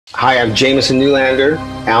Hi, I'm Jameson Newlander,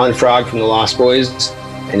 Alan Frog from the Lost Boys,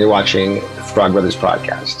 and you're watching the Frog Brothers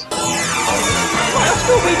podcast. What's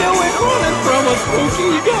Scooby doing running from a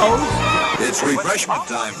spooky ghost? It's refreshment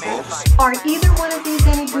time, folks. Are either one of these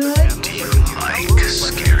any good? Do you like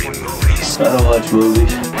scary movies? I don't watch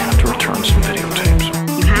movies. I have to return some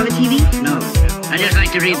videotapes. You have a TV? No. I just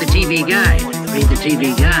like to read the TV guide. Read the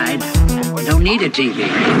TV guide. Don't need a TV.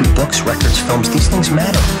 Books, records, films, these things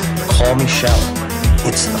matter. Call me shallow.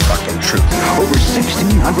 It's the fucking truth. Over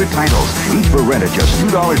 1,600 titles, each for rent at just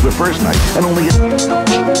 $2 the first night, and only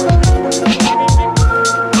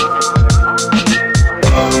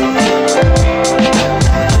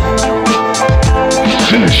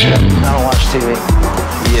Finish him. I don't watch TV.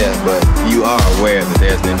 Yeah, but you are aware that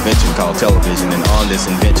there's an invention called television, and on this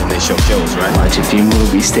invention they show shows, right? Watch a few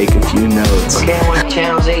movies, take a few notes. Okay, I want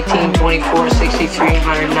channels 18, 24, 63,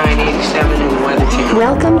 109, 87, and the Weather Channel.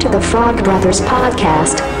 Welcome to the Frog Brothers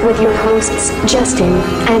podcast with your hosts, Justin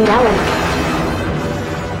and Alec.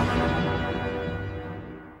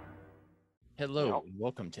 Hello, and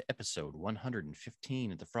welcome to episode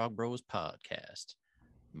 115 of the Frog Bros podcast.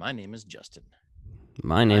 My name is Justin.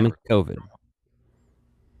 My name is COVID.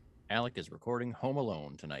 Alec is recording home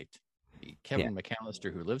alone tonight. The Kevin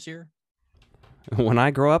McAllister who lives here. When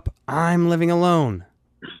I grow up, I'm living alone.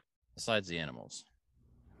 Besides the animals.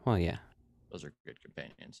 Well, yeah. Those are good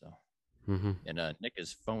companions, though. Mm-hmm. And Nick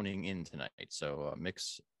is phoning in tonight, so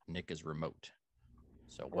Nick is remote.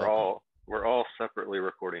 So we're all separately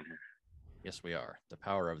recording here. Yes, we are. The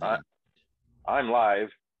power of the I'm live.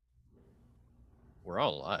 We're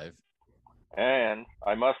all live. And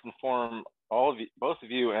I must inform both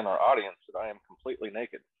of you and our audience that I am completely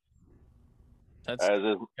naked. That's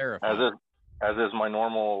terrifying. As is my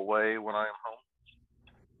normal way when I am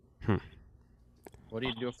home. What do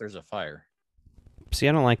you do if there's a fire? See,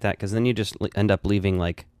 I don't like that because then you just end up leaving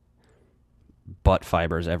like butt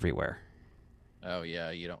fibers everywhere. Oh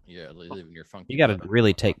yeah, leaving your funky. You got to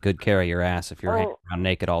really take good care of your ass if you're hanging around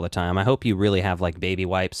naked all the time. I hope you really have like baby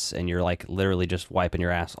wipes and you're like literally just wiping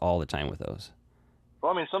your ass all the time with those.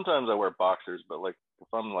 Well, I mean, sometimes I wear boxers, but like if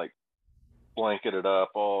I'm like blanketed up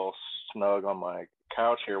all snug on my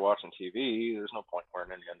couch here watching TV, there's no point wearing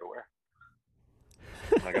any underwear.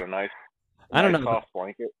 I got a nice soft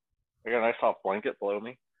blanket. I got a nice soft blanket below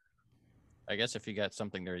me. I guess if you got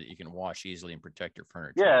something there that you can wash easily and protect your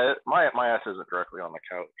furniture. Yeah, my ass isn't directly on the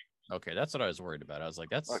couch. Okay, that's what I was worried about. I was like,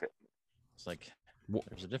 that's okay. It's like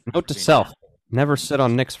there's a difference. Note to self: never sit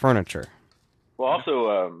on Nick's furniture. Well,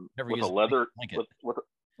 also with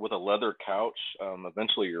a leather couch,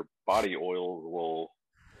 eventually your body oil will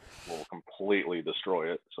completely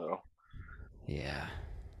destroy it. So yeah,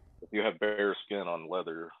 if you have bare skin on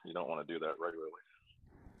leather, you don't want to do that regularly.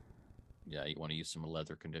 Yeah, you want to use some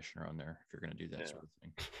leather conditioner on there if you're going to do that sort of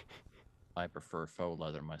thing. I prefer faux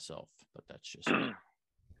leather myself, but that's just me.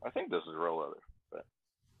 I think this is real leather,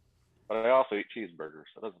 but I also eat cheeseburgers,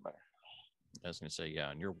 so it doesn't matter. I was going to say,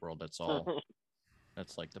 yeah, in your world, that's all.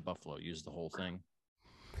 That's like the buffalo. Use the whole thing.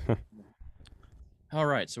 All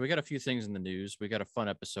right, so we got a few things in the news. We got a fun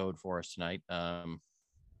episode for us tonight.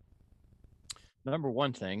 Number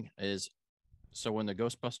one thing is, so when the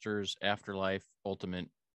Ghostbusters Afterlife Ultimate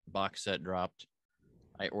box set dropped,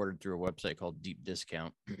 I ordered through a website called Deep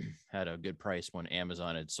Discount. Had a good price when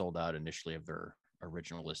Amazon had sold out initially of their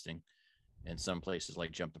original listing, and some places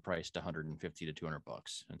like jumped the price to $150 to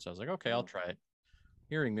 $200. And so I was like, okay, I'll try it.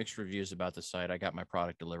 Hearing mixed reviews about the site, I got my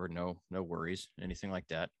product delivered. No worries, anything like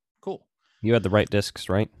that. Cool. You had the right discs,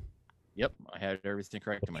 right? Yep, I had everything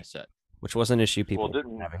correct in my set, which was an issue people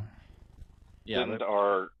didn't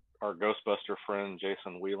our Ghostbuster friend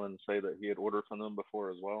Jason Whelan say that he had ordered from them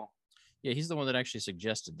before as well? Yeah, he's the one that actually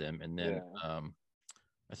suggested them, and then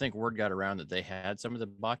I think word got around that they had some of the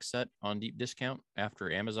box set on deep discount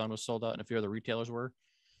after Amazon was sold out and a few other retailers were.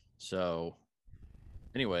 So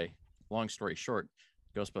anyway, long story short,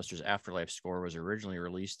 Ghostbusters Afterlife Score was originally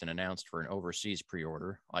released and announced for an overseas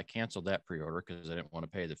pre-order. I canceled that pre-order because I didn't want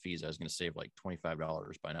to pay the fees. I was going to save like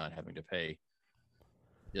 $25 by not having to pay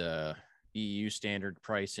the EU standard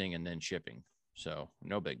pricing and then shipping. So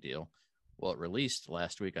no big deal. Well, it released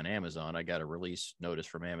last week on Amazon. I got a release notice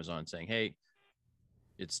from Amazon saying, hey,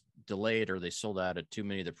 it's delayed or they sold out at too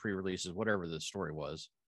many of the pre-releases, whatever the story was.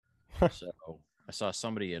 So I saw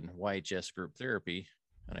somebody in YHS Group Therapy,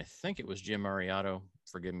 and I think it was Jim Mariotto.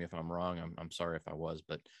 Forgive me if I'm wrong. I'm sorry if I was,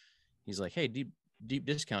 but he's like, hey, deep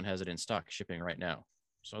discount has it in stock shipping right now.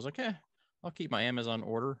 So I was like, I'll keep my Amazon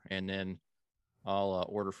order and then I'll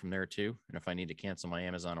order from there too. And if I need to cancel my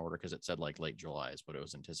Amazon order, because it said like late July is what it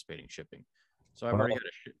was anticipating shipping. So I've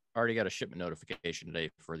already got a shipment notification today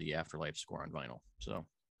for the Afterlife Score on vinyl. So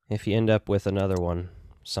If you end up with another one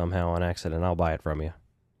somehow on accident, I'll buy it from you.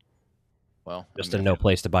 Well, just no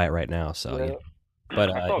place to buy it right now. So, Yeah. But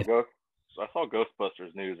I saw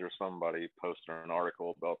Ghostbusters News or somebody posted an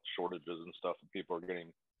article about shortages and stuff, and people are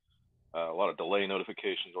getting a lot of delay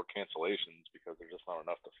notifications or cancellations because there's just not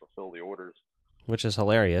enough to fulfill the orders. Which is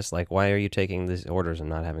hilarious. Like, why are you taking these orders and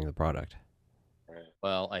not having the product?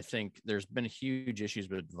 Well, I think there's been huge issues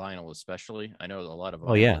with vinyl, especially. I know a lot of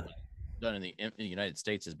vinyl done in the United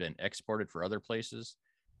States has been exported for other places.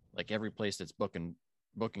 Like every place that's booking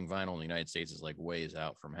vinyl in the United States is like ways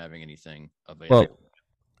out from having anything available. Well,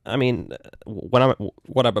 I mean, what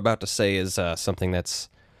I'm about to say is something that's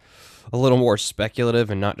a little more speculative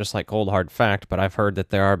and not just like cold hard fact. But I've heard that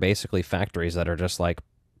there are basically factories that are just like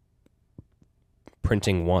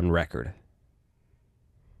printing one record.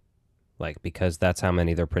 Like, because that's how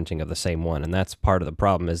many they're printing of the same one. And that's part of the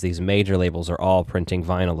problem is these major labels are all printing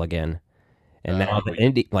vinyl again. And now the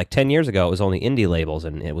indie, like 10 years ago, it was only indie labels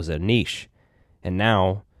and it was a niche. And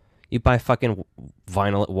now you buy fucking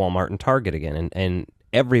vinyl at Walmart and Target again. And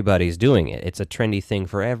everybody's doing it. It's a trendy thing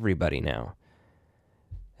for everybody now.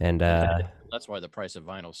 And that's why the price of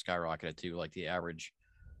vinyl skyrocketed too. Like the average,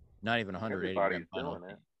 not even 180 gram vinyl.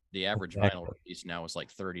 The average vinyl release now is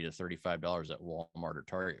like $30 to $35 at Walmart or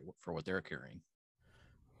Target for what they're carrying.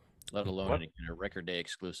 Let alone any kind of record day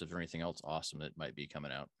exclusives or anything else awesome that might be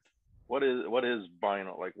coming out. What is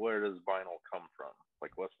vinyl? Like, where does vinyl come from?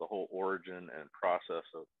 Like, what's the whole origin and process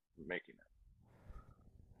of making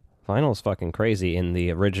it? Vinyl is fucking crazy in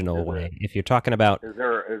the original way. If you're talking about, is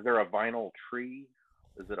there a vinyl tree?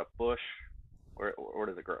 Is it a bush? Where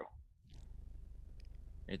does it grow?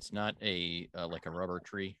 It's not a like a rubber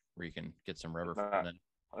tree where you can get some rubber from it.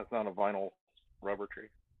 That's not a vinyl rubber tree.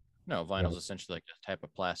 No, vinyl is essentially like a type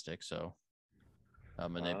of plastic. So,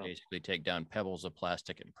 and they basically take down pebbles of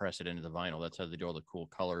plastic and press it into the vinyl. That's how they do all the cool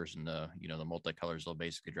colors and the the multicolors. They'll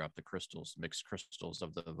basically drop the crystals, mixed crystals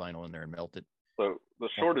of the vinyl in there and melt it. So the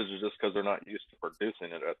shortage is just because they're not used to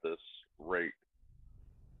producing it at this rate.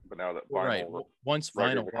 But now that vinyl, once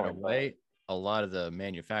vinyl went away, a lot of the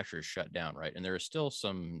manufacturers shut down, right? And there are still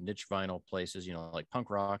some niche vinyl places, like punk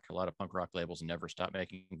rock. A lot of punk rock labels never stopped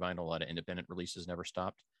making vinyl. A lot of independent releases never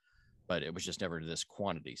stopped, but it was just never to this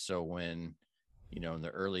quantity. So when, in the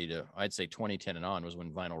early I'd say 2010 and on was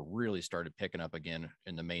when vinyl really started picking up again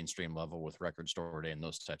in the mainstream level with Record Store Day and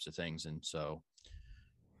those types of things. And so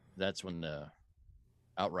that's when the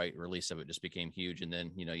outright release of it just became huge. And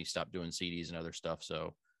then, you stopped doing CDs and other stuff.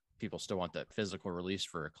 So people still want that physical release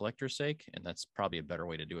for a collector's sake, and that's probably a better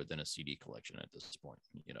way to do it than a CD collection at this point.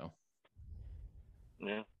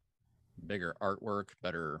 Yeah. Bigger artwork,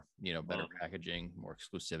 better packaging, more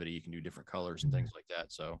exclusivity. You can do different colors and things like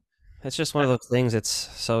that. So it's just one of those things. It's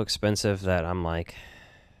so expensive that I'm like,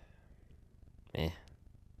 I'm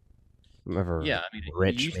ever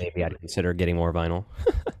rich, maybe I'd consider getting more vinyl.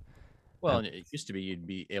 Well, it used to be you'd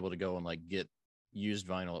be able to go and like get used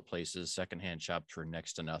vinyl at places, secondhand shops for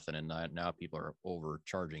next to nothing, and now people are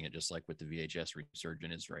overcharging it, just like with the VHS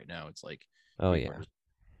resurgence right now. It's like,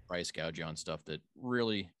 price gouging on stuff that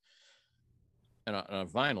really, and on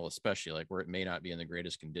vinyl especially, like where it may not be in the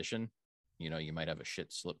greatest condition. You might have a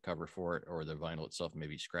shit slip cover for it, or the vinyl itself may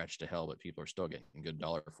be scratched to hell, but people are still getting a good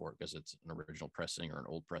dollar for it because it's an original pressing or an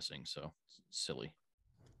old pressing. So it's silly.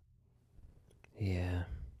 Yeah,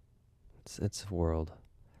 it's a world.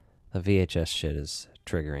 The VHS shit is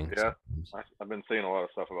triggering. Yeah, I've been seeing a lot of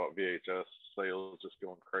stuff about VHS sales just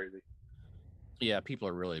going crazy. Yeah, people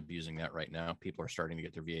are really abusing that right now. People are starting to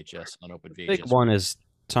get their VHS, unopened VHS. The big one is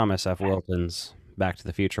Thomas F. Wilson's Back to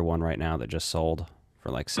the Future one right now that just sold for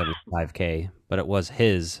like $75K, but it was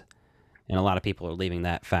his, and a lot of people are leaving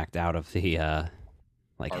that fact out of the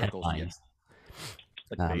headlines.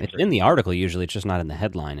 It's in the article usually, it's just not in the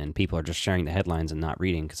headline, and people are just sharing the headlines and not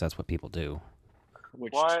reading because that's what people do.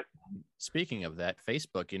 Speaking of that,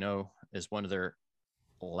 Facebook, is one of their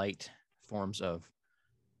light forms of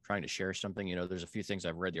trying to share something. There's a few things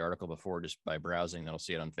I've read the article before just by browsing that I'll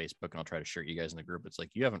see it on Facebook, and I'll try to share it you guys in the group. It's like,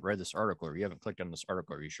 you haven't read this article or you haven't clicked on this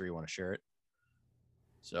article. Are you sure you want to share it?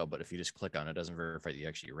 So, but if you just click on it, doesn't verify that you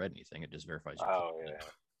actually read anything. It just verifies you. Oh,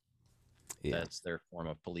 yeah. That's their form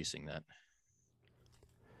of policing that.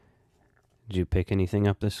 Did you pick anything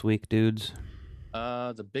up this week, dudes?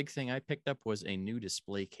 The big thing I picked up was a new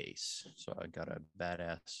display case. So I got a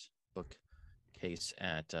badass bookcase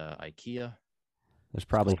at IKEA. There's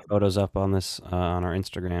probably photos up on this on our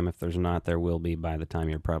Instagram. If there's not, there will be by the time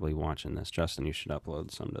you're probably watching this. Justin, you should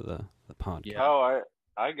upload some to the podcast. Yeah. Oh,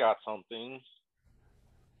 I got something.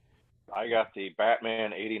 I got the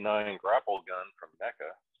Batman '89 grapple gun from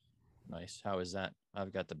NECA. Nice. How is that?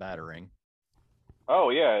 I've got the Batarang. Oh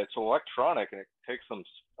yeah, it's electronic and it takes some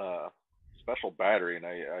special battery, and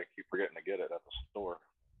I keep forgetting to get it at the store.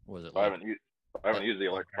 Was it? I haven't used the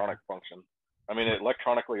electronic function. I mean, it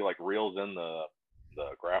electronically like reels in the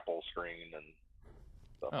grapple screen and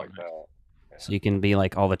stuff like that. Yeah. So you can be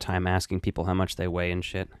like all the time asking people how much they weigh and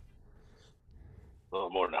shit. A little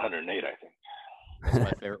more than 108, I think. That's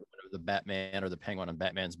my favorite one of the Batman or the Penguin on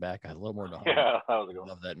Batman's back. I had a little more than 100. Yeah, that was a good I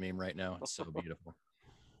love that meme right now. It's so beautiful.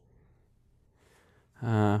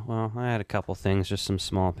 Well, I had a couple things, just some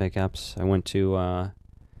small pickups. I went to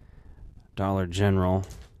Dollar General,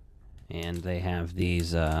 and they have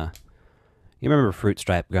these. You remember Fruit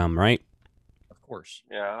Stripe gum, right? Of course.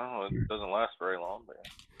 Yeah, well, it doesn't last very long, but. Yeah.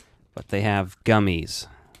 But they have gummies,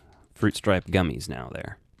 Fruit Stripe gummies now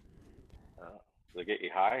there. Do they get you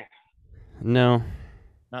high? No.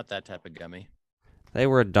 Not that type of gummy. They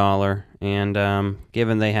were $1, and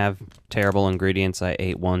given they have terrible ingredients, I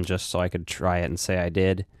ate one just so I could try it and say I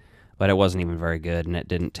did. But it wasn't even very good, and it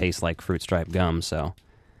didn't taste like Fruit Stripe gum, so.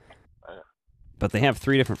 But they have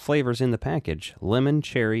 3 different flavors in the package: lemon,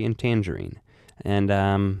 cherry, and tangerine.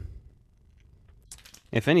 And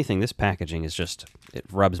if anything, this packaging is just, it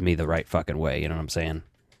rubs me the right fucking way, you know what I'm saying?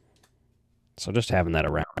 So just having that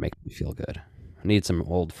around makes me feel good. I need some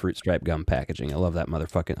old Fruit Stripe gum packaging. I love that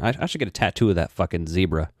motherfucking... I should get a tattoo of that fucking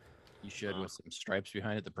zebra. You should, with some stripes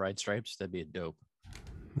behind it, the pride stripes. That'd be a dope.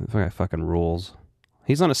 That fucking rules.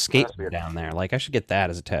 He's on a skateboard down there. Like, I should get that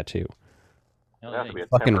as a tattoo. Hell yeah.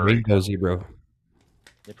 Fucking rainbow zebra.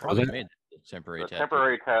 They probably made the temporary tattoo.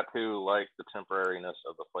 Temporary tattoo like the temporariness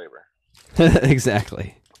of the flavor.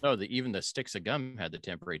 Exactly. No, even the sticks of gum had the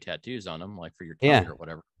temporary tattoos on them, like for your tongue or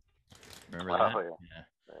whatever. Remember that? Yeah.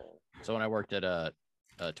 So when I worked at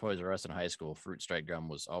Toys R Us in high school, Fruit Stripe gum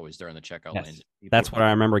was always there in the checkout lanes. That's what I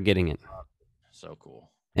remember getting it. So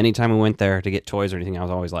cool. Anytime we went there to get toys or anything, I was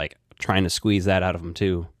always like trying to squeeze that out of them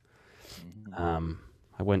too. Mm-hmm.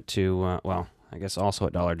 I went to, well, I guess also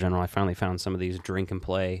at Dollar General, I finally found some of these drink and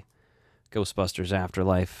play Ghostbusters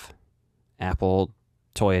Afterlife Apple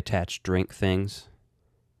toy attached drink things.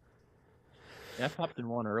 Yeah, I popped in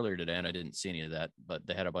one earlier today, and I didn't see any of that. But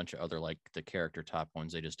they had a bunch of other, like the character top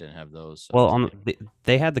ones. They just didn't have those. So well,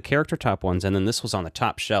 they had the character top ones, and then this was on the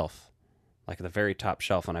top shelf, like the very top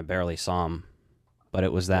shelf, and I barely saw them. But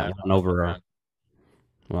it was that one over.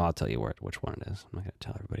 Well, I'll tell you which one it is. I'm not going to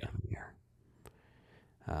tell everybody I'm here.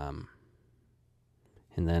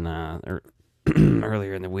 And then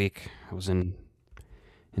earlier in the week, I was in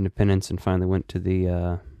Independence and finally went to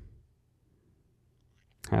the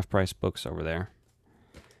half-price books over there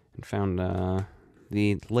and found the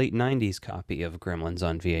late 90s copy of Gremlins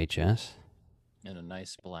on VHS. In a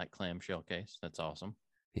nice black clamshell case. That's awesome.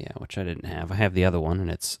 Yeah, which I didn't have. I have the other one, and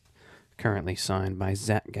it's currently signed by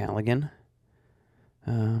Zach Galligan.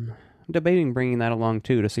 I'm debating bringing that along,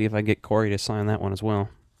 too, to see if I get Corey to sign that one as well.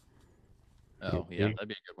 Oh, yeah, that'd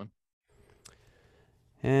be a good one.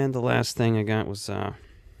 And the last thing I got was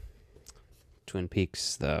Twin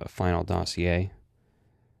Peaks, the final dossier.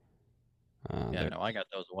 Yeah, no, I got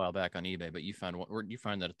those a while back on eBay, but you found you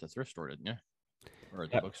find that at the thrift store, didn't you? Or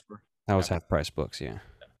at the bookstore? That was half-price books, yeah.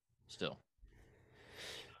 Still.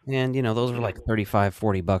 And, you know, those were like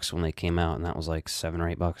 $35-$40 when they came out, and that was like $7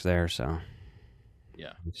 or $8 there, so...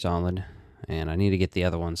 Yeah. Solid. And I need to get the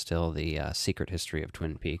other one still, the Secret History of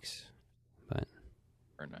Twin Peaks. But...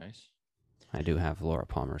 Very nice. I do have Laura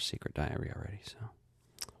Palmer's Secret Diary already, so...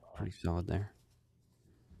 Pretty solid there.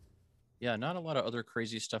 Yeah, not a lot of other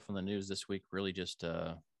crazy stuff on the news this week. Really just...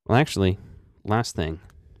 Well, actually, last thing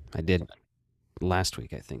I did... Last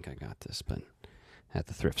week, I think I got this, but... At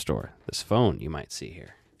the thrift store. This phone you might see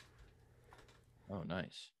here. Oh,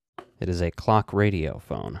 nice. It is a clock radio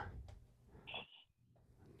phone.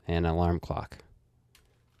 And an alarm clock.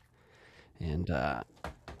 And, Does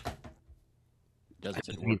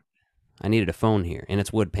it work? I needed a phone here, and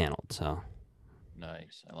it's wood paneled, so...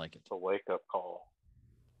 Nice. I like it. It's a wake-up call.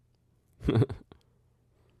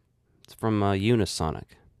 It's from Unisonic.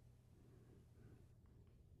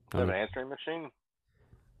 Is that an answering machine?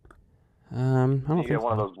 I don't you think get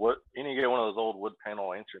one so. of those wood. You need to get one of those old wood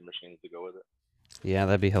panel answering machines to go with it. Yeah,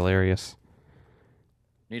 that'd be hilarious.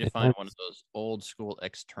 Need to find one of those old school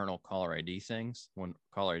external caller ID things. When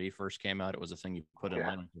caller ID first came out, it was a thing you put in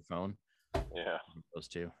line with your phone. Yeah. Those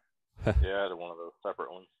two. Yeah, they're one of those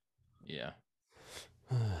separate ones. Yeah.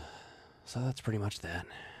 So that's pretty much that.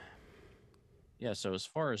 Yeah, so as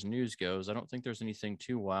far as news goes, I don't think there's anything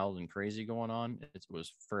too wild and crazy going on. It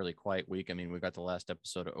was a fairly quiet week. I mean, we got the last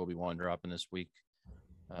episode of Obi-Wan dropping this week.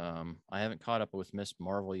 I haven't caught up with Miss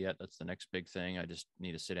Marvel yet. That's the next big thing. I just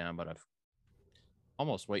need to sit down, but I've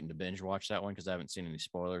almost waiting to binge watch that one because I haven't seen any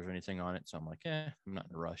spoilers or anything on it. So I'm like, I'm not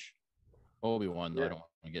in a rush. Obi-Wan, though, I don't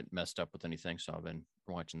want to get messed up with anything, so I've been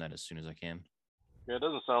watching that as soon as I can. Yeah, it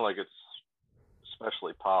doesn't sound like it's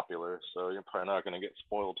especially popular, so you're probably not going to get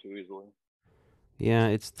spoiled too easily. Yeah,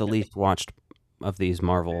 it's the least watched of these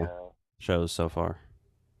Marvel shows so far.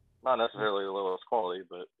 Not necessarily the lowest quality,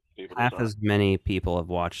 but people half as many people have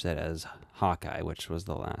watched it as Hawkeye, which was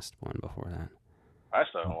the last one before that. I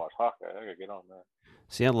still haven't watched Hawkeye. I gotta get on that.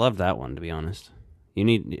 See, I love that one, to be honest. You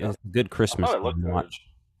need a good Christmas to watch.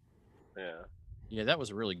 Yeah, that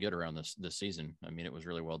was really good around this season. I mean, it was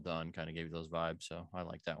really well done. Kind of gave you those vibes, so I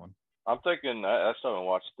like that one. I'm thinking I still haven't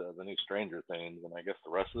watched the new Stranger Things, and I guess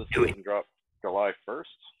the rest of the season dropped July 1st.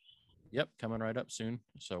 Yep, coming right up soon.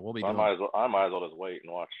 So we'll be. I might as well just wait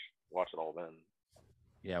and watch it all then.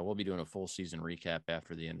 Yeah, we'll be doing a full season recap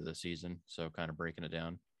after the end of the season, so kind of breaking it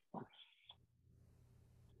down.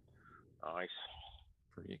 Nice.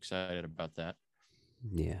 Pretty excited about that.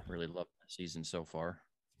 Yeah. Really loved the season so far.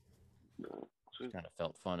 Kind of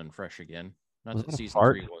felt fun and fresh again. Not Was that that a season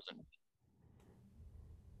fart? 3 wasn't.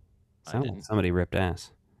 Sounded like somebody ripped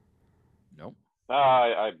ass. Nope.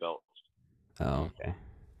 I belched. Oh, okay.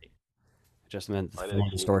 Just meant the phone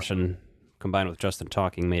distortion combined with Justin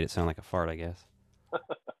talking made it sound like a fart, I guess.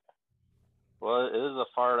 Well, it is a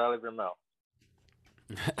fart out of your mouth.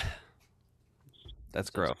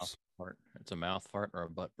 That's gross. It's a mouth fart or a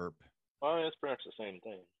butt burp. Well, it's pretty much the same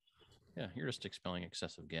thing. Yeah, you're just expelling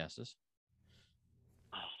excessive gases.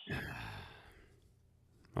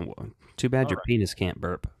 Oh, too bad your penis can't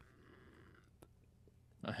burp.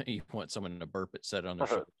 You want someone to burp it, set it on their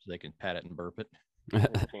shoulder so they can pat it and burp it.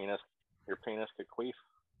 Your penis could queef.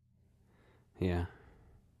 Yeah.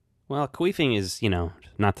 Well, queefing is,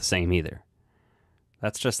 not the same either.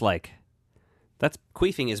 That's just like,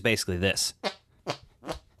 queefing is basically this.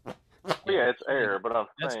 Yeah, it's air, but I'm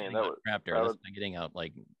That's saying getting out trapped air. That's not getting out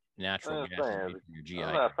like natural gas from your GI.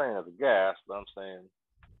 I'm not saying it's a gas, but I'm saying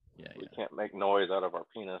we can't make noise out of our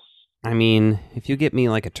penis. I mean, if you get me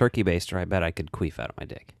like a turkey baster, I bet I could queef out of my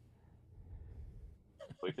dick.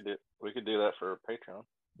 We could do that for Patreon.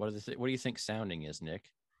 What do you think sounding is,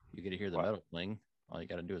 Nick? You get to hear the metal cling. All you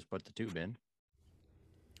got to do is put the tube in.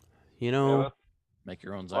 Make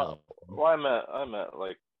your own xylophone. Well, I meant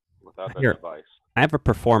like without that device. I have a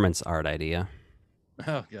performance art idea.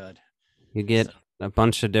 Oh God! You get a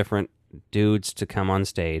bunch of different dudes to come on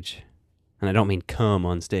stage, and I don't mean come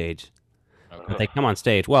on stage. Okay. But they come on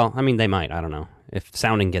stage. Well, I mean they might. I don't know if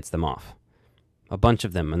sounding gets them off. A bunch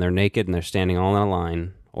of them, and they're naked and they're standing all in a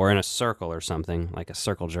line or in a circle or something, like a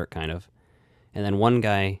circle jerk kind of. And then one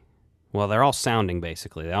guy, well, they're all sounding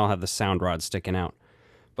basically. They all have the sound rod sticking out,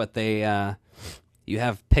 but you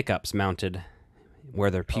have pickups mounted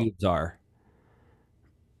where their pubes are,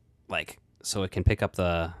 like so it can pick up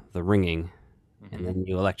the ringing, and then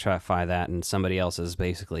you electrify that, and somebody else is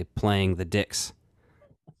basically playing the dicks,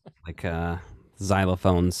 like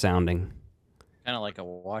xylophone sounding. Kind of like a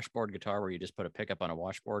washboard guitar where you just put a pickup on a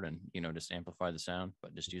washboard and just amplify the sound,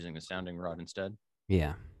 but just using the sounding rod instead.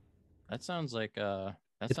 Yeah, that sounds like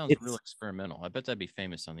sounds real experimental. I bet that'd be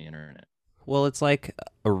famous on the internet. Well, it's like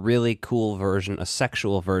a really cool version, a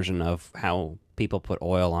sexual version of how people put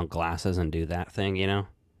oil on glasses and do that thing,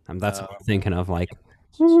 that's what I'm thinking of, like.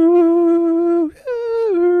 Sizes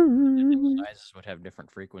would have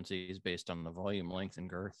different frequencies based on the volume, length, and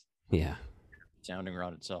girth. Yeah. Sounding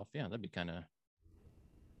rod itself, yeah, that'd be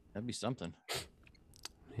something.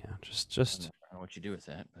 Yeah, just. I don't know what you do with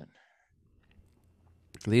that, but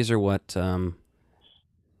these are what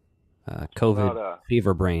COVID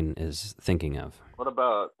fever brain is thinking of. What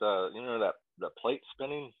about the plate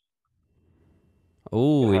spinning?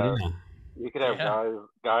 Oh yeah. You could have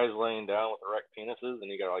guys laying down with erect penises, and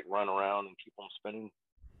you gotta like run around and keep them spinning.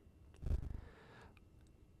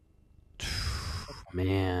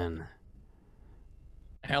 Man,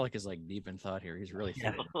 Alec is like deep in thought here. He's really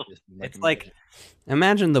thinking. It's like,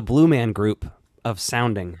 imagine the Blue Man Group of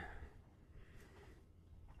sounding.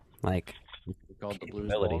 Like, called the Blues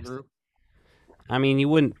Ball Group. I mean, you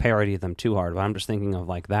wouldn't parody them too hard, but I'm just thinking of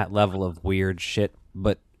like that level of weird shit,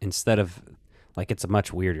 but instead of like it's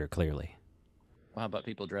much weirder, clearly. Well, how about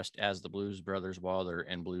people dressed as the Blues Brothers while they're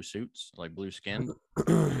in blue suits, like blue skin?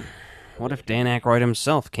 What if Dan Aykroyd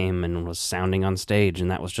himself came and was sounding on stage,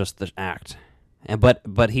 and that was just the act? And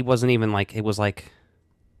but he wasn't even like, it was like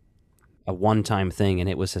a one-time thing, and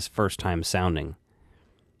it was his first time sounding,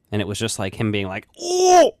 and it was just like him being like,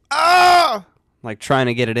 "Oh, ah!" like trying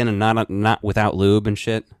to get it in and not without lube and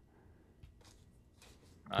shit.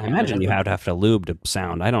 I imagine you have to lube to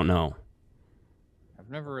sound. I don't know. I've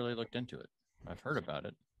never really looked into it. I've heard about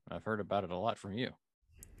it. I've heard about it a lot from you.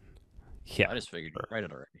 Yeah. I just figured you'd write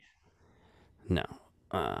it already. No.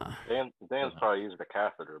 Dan's probably used a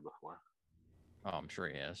catheter before. Oh, I'm sure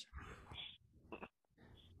he has.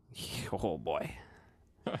 Oh boy.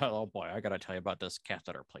 Oh boy, I gotta tell you about this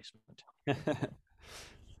catheter placement.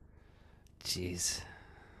 Jeez.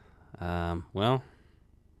 Well,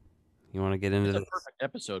 you want to get into It's a this? perfect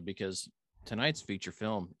episode because tonight's feature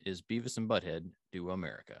film is Beavis and Butthead Do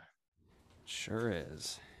America. Sure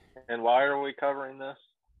is. And why are we covering this?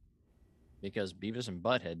 Because Beavis and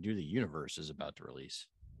Butthead Do the Universe is about to release.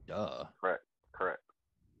 Duh. Correct.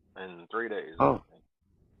 In 3 days. Oh.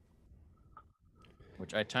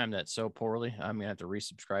 Which I timed that so poorly. I'm gonna have to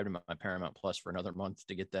resubscribe to my Paramount Plus for another month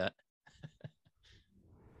to get that.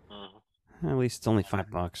 At least it's only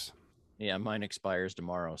 $5. Yeah, mine expires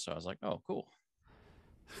tomorrow, so I was like, oh, cool.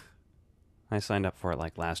 I signed up for it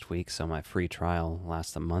like last week, so my free trial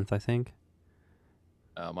lasts a month, I think.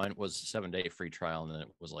 Mine was a 7-day free trial, and then it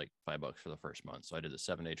was like $5 for the first month. So I did the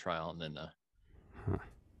 7-day trial and then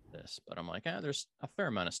this. But I'm like, there's a fair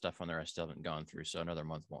amount of stuff on there I still haven't gone through, so another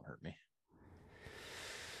month won't hurt me.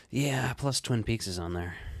 Yeah, plus Twin Peaks is on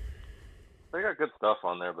there. They got good stuff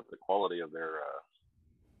on there, but the quality of their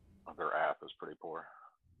app is pretty poor.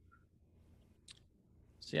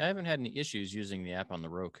 See, I haven't had any issues using the app on the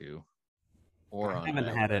Roku. Or on I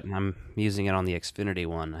haven't had it, and I'm using it on the Xfinity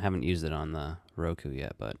one. I haven't used it on the Roku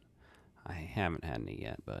yet, but I haven't had any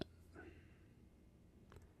yet. But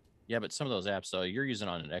yeah, but some of those apps, though, you're using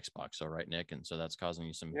on an Xbox, though, right, Nick? And so that's causing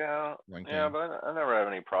you some. Yeah, but I never have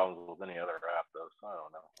any problems with any other app, though. So I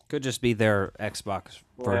don't know. Could just be their Xbox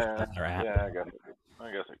version of their app. Yeah,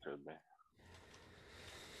 I guess it could be.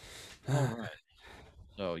 All right.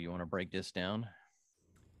 So you want to break this down?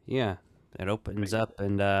 Yeah, it opens up,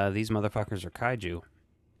 and these motherfuckers are kaiju.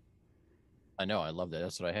 I know, I love that.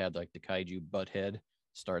 That's what I had. Like the kaiju butthead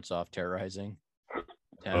starts off terrorizing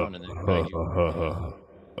town, and then kaiju.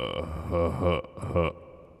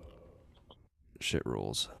 Shit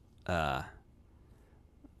rules. Of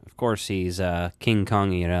course, he's King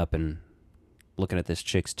Konging it up and looking at this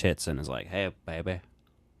chick's tits, and is like, "Hey, baby,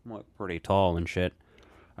 I'm like pretty tall and shit."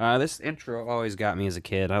 This intro always got me as a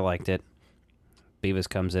kid. I liked it. Beavis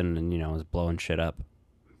comes in and, is blowing shit up,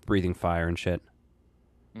 breathing fire and shit.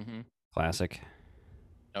 Mm-hmm. Classic.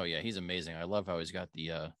 Oh, yeah, he's amazing. I love how he's got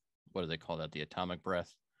the, what do they call that? The atomic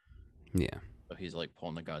breath. Yeah. So he's like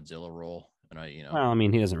pulling the Godzilla roll. And Well, I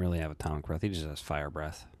mean, he doesn't really have atomic breath. He just has fire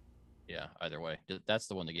breath. Yeah, either way. That's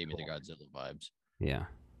the one that gave me the Godzilla vibes. Yeah.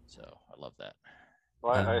 So I love that.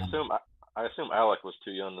 Well, I assume Alec was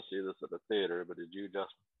too young to see this at the theater, but did you,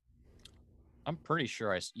 Justin? I'm pretty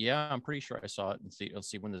sure I saw it and let's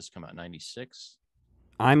see when this come out, 96.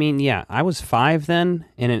 I mean, yeah, I was 5 then,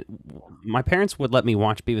 and my parents would let me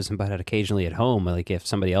watch Beavis and Butthead occasionally at home, like if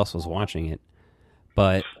somebody else was watching it,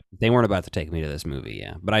 but they weren't about to take me to this movie,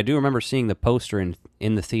 yeah. But I do remember seeing the poster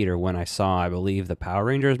in the theater when I saw, I believe, the Power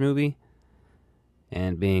Rangers movie,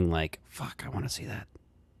 and being like, fuck, I want to see that.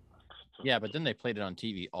 Yeah, but then they played it on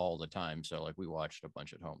TV all the time, so like we watched a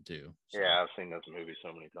bunch at home too. So. Yeah, I've seen this movie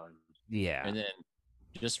so many times. Yeah. And then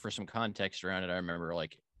just for some context around it, I remember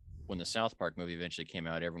like when the South Park movie eventually came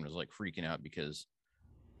out, everyone was like freaking out because,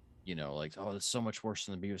 like, oh, it's so much worse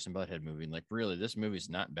than the Beavis and Butthead movie. And like, really, this movie's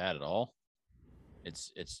not bad at all.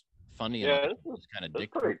 It's funny. Yeah, and it's kind of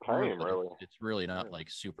dick. pretty tame, really. It's really not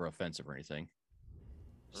like super offensive or anything.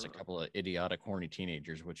 Just a couple of idiotic, horny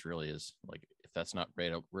teenagers, which really is like, if that's not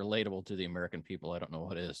relatable to the American people, I don't know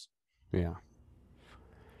what is. Yeah.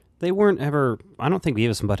 They weren't ever, I don't think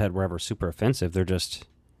Beavis and Butthead were ever super offensive. They're just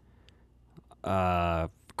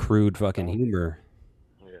crude fucking humor.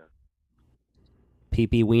 Yeah.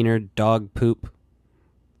 Pee-pee wiener, dog poop,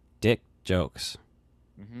 dick jokes.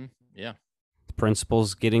 Mm-hmm. Yeah. The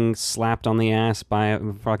principal's getting slapped on the ass by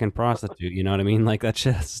a fucking prostitute, you know what I mean? Like,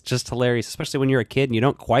 that's just hilarious, especially when you're a kid and you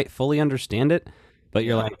don't quite fully understand it, but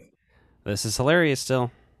you're like, this is hilarious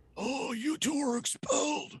still. Oh, you two are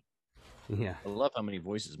expelled. Yeah. I love how many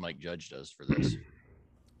voices Mike Judge does for this.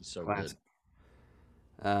 He's so good.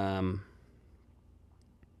 I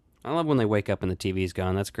love when they wake up and the TV's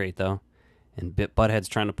gone. That's great, though. And Butthead's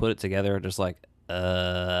trying to put it together, just like,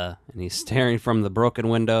 and he's staring from the broken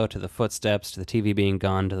window to the footsteps to the TV being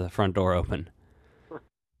gone to the front door open.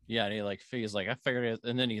 Yeah, and he's like, I figured it,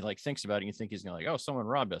 and then he like thinks about it, and you think he's gonna like, oh, someone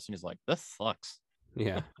robbed us, and he's like, this sucks.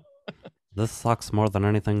 Yeah. This sucks more than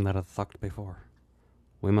anything that has sucked before.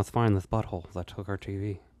 We must find this butthole that took our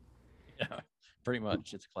TV. Yeah, pretty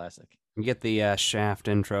much. It's classic. You get the Shaft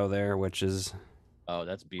intro there, which is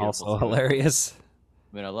that's beautiful. Also hilarious.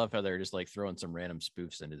 I mean, I love how they're just like throwing some random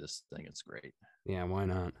spoofs into this thing. It's great. Yeah, why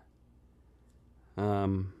not?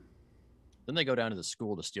 Then they go down to the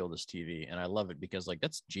school to steal this TV, and I love it because like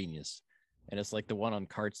that's genius. And it's like the one on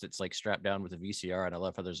carts that's like strapped down with a VCR, and I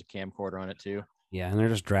love how there's a camcorder on it too. Yeah, and they're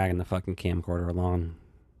just dragging the fucking camcorder along.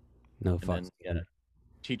 No And fucks. then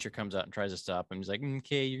teacher comes out and tries to stop him. He's like,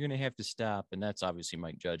 "Okay, you're gonna have to stop." And that's obviously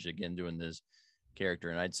Mike Judge again doing this character.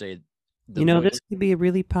 And I'd say, this could be a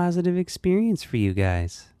really positive experience for you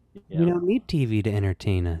guys. Yeah. We don't need TV to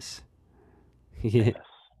entertain us. Yeah.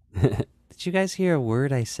 Did you guys hear a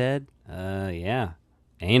word I said? Yeah.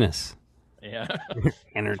 Anus. Yeah.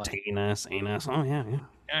 Entertain us, anus. Oh, yeah.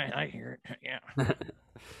 I hear it. Yeah.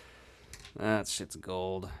 That shit's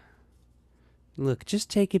gold. Look, just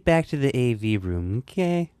take it back to the AV room,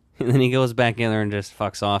 okay? And then he goes back in there and just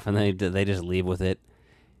fucks off, and they just leave with it.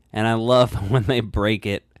 And I love when they break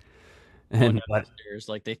it. And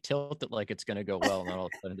like they tilt it like it's gonna go well, and then all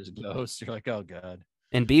of a sudden it just goes. You're like, oh god.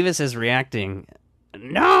 And Beavis is reacting,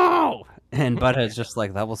 no! And Butthead's just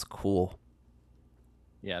like, that was cool.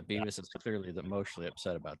 Yeah, Beavis is clearly emotionally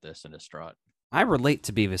upset about this and distraught. I relate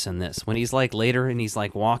to Beavis in this. When he's like later and he's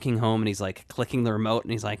like walking home and he's like clicking the remote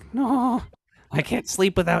and he's like, no, I can't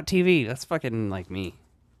sleep without TV. That's fucking like me.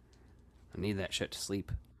 I need that shit to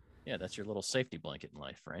sleep. Yeah, that's your little safety blanket in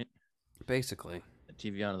life, right? Basically. The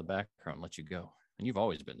TV on in the background lets you go. And you've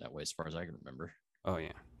always been that way as far as I can remember. Oh,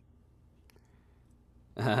 yeah.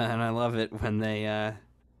 And I love it when they,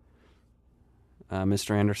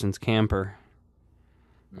 Mr. Anderson's camper.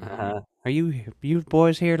 Are you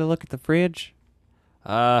boys here to look at the fridge?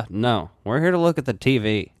 No. We're here to look at the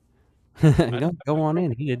TV. Go on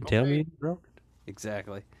in. He didn't tell me.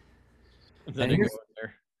 Exactly. And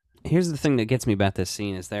here's the thing that gets me about this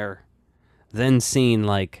scene is they're then seen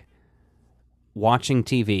like watching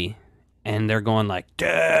TV and they're going like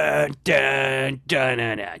dun, dun, dun,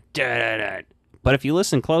 dun, dun, dun, dun. But if you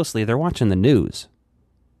listen closely, they're watching the news.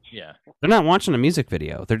 Yeah. They're not watching a music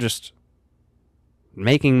video. They're just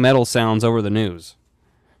making metal sounds over the news.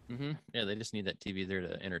 Mm-hmm. Yeah, they just need that TV there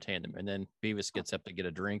to entertain them. And then Beavis gets up to get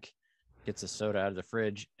a drink, gets a soda out of the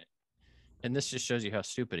fridge. And this just shows you how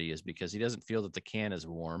stupid he is because he doesn't feel that the can is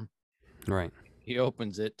warm. Right. He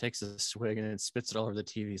opens it, takes a swig, and then spits it all over the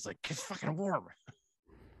TV. He's like, it's fucking warm.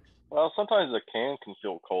 Well, sometimes the can can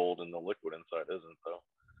feel cold and the liquid inside isn't, though.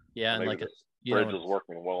 Yeah, so and like the fridge is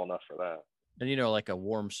working well enough for that. And like a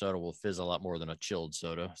warm soda will fizz a lot more than a chilled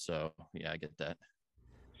soda. So yeah, I get that.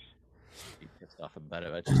 Be pissed off about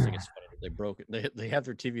it. I just think it's funny that they broke it. They have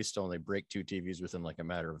their TV still, and they break 2 TVs within like a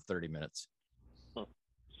matter of 30 minutes.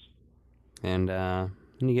 And then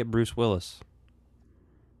you get Bruce Willis.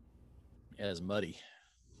 Yeah, it's muddy.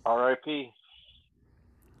 R.I.P.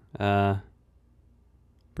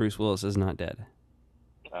 Bruce Willis is not dead.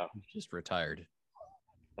 Oh. He's just retired.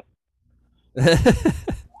 You're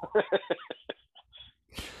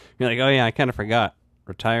like, oh yeah, I kind of forgot.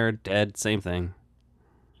 Retired, dead, same thing.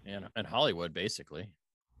 And Hollywood, basically.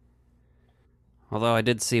 Although I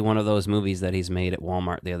did see one of those movies that he's made at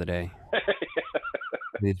Walmart the other day.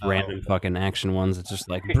 These random fucking action ones. It's just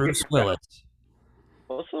like Bruce Willis.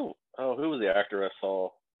 Also, who was the actor I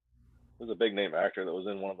saw? It was a big name actor that was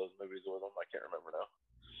in one of those movies with him. I can't remember now.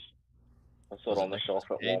 I saw it on the shelf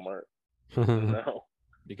at Walmart. No,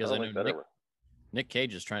 because I know Nick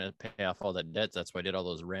Cage is trying to pay off all that debt. That's why I did all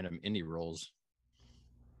those random indie roles.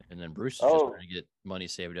 And then Bruce is just trying to get money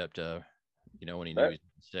saved up to, when he knew he was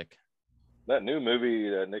sick. That new movie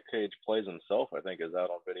that Nick Cage plays himself, I think, is out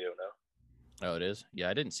on video now. Oh, it is? Yeah,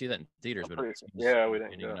 I didn't see that in theaters, but it's we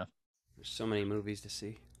didn't go. Enough. There's so many movies to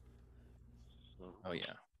see. Oh,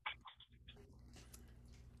 yeah.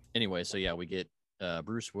 Anyway, so yeah, we get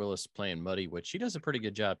Bruce Willis playing Muddy, which he does a pretty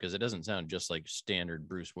good job because it doesn't sound just like standard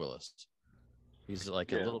Bruce Willis. He's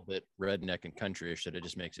like a little bit redneck and countryish that it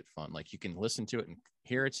just makes it fun. Like you can listen to it and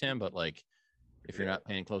hear it's him, but like if you're not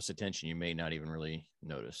paying close attention, you may not even really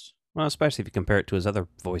notice. Well, especially if you compare it to his other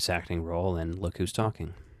voice acting role in Look Who's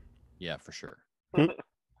Talking. Yeah, for sure. Yeah,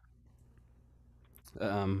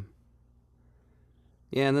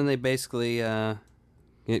 and then they basically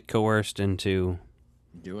get coerced into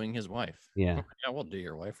doing his wife. Yeah. Yeah, we'll do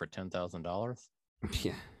your wife for $10,000.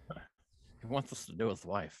 Yeah. He wants us to do his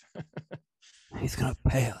wife. He's gonna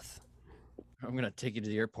pay us. I'm gonna take you to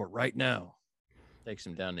the airport right now. Takes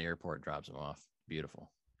him down to the airport, drops him off. Beautiful.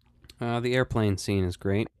 The airplane scene is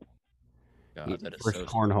great. God, that is first so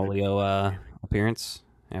Cornholio appearance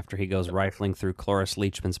after he goes rifling through Cloris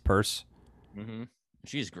Leachman's purse. Mm-hmm.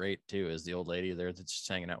 She's great too, as the old lady there that's just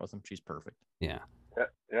hanging out with him. She's perfect. Yeah. Yeah,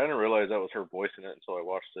 I didn't realize that was her voicing it until I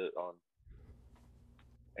watched it on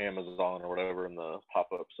Amazon or whatever, and the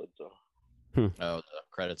pop-up said so. Oh, the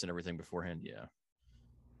credits and everything beforehand. Yeah,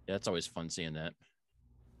 it's always fun seeing that.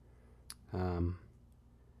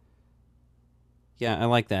 Yeah, I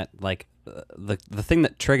like that. Like the thing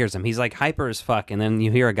that triggers him, he's like hyper as fuck, and then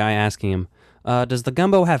you hear a guy asking him, "Does the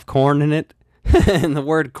gumbo have corn in it?" And the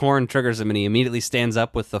word corn triggers him, and he immediately stands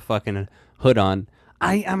up with the fucking hood on.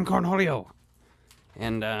 I am Cornholio,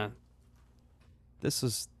 and this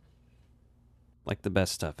is like the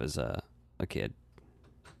best stuff as a kid.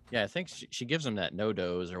 Yeah, I think she gives him that no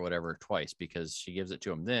dose or whatever twice because she gives it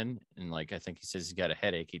to him then, and like I think he says he's got a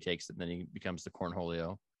headache. He takes it, and then he becomes the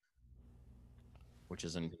Cornholio, which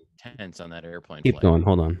is intense on that airplane. Keep going.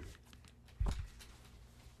 Hold on.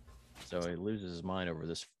 So he loses his mind over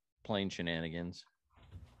this plane shenanigans,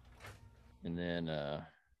 and then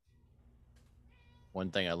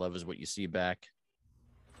one thing I love is what you see back,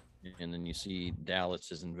 and then you see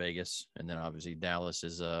Dallas is in Vegas, and then obviously Dallas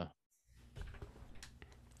is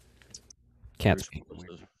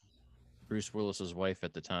Bruce Willis's wife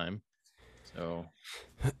at the time. So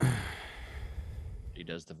he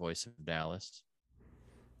does the voice of Dallas,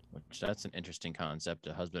 which that's an interesting concept.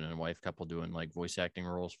 A husband and wife couple doing like voice acting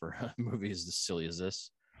roles for movies as silly as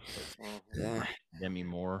this. Yeah. Demi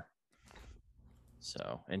Moore.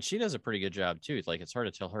 So, and she does a pretty good job too. It's like, it's hard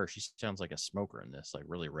to tell her. She sounds like a smoker in this, like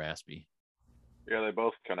really raspy. Yeah, they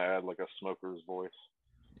both kind of add like a smoker's voice.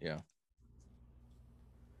 Yeah.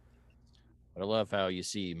 But I love how you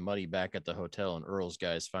see Muddy back at the hotel and Earl's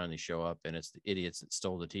guys finally show up, and it's the idiots that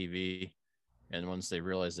stole the TV. And once they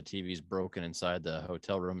realize the TV's broken inside the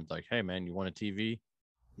hotel room, it's like, hey, man, you want a TV?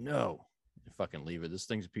 No. They fucking leave it. This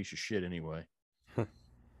thing's a piece of shit anyway.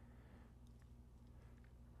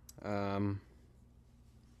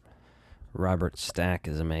 Robert Stack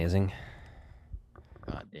is amazing.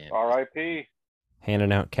 God damn. R.I.P.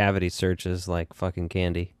 Handing out cavity searches like fucking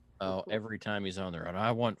candy. Oh, every time he's on there, and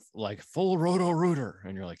I want like full Roto-Rooter,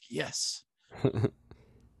 and you're like, yes.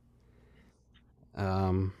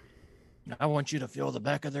 I want you to feel the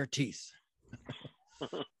back of their teeth.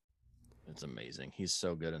 It's amazing. He's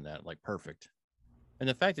so good in that, like perfect. And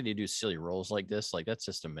the fact that he do silly roles like this, like that's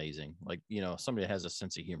just amazing. Like, you know, somebody that has a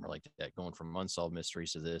sense of humor like that, going from Unsolved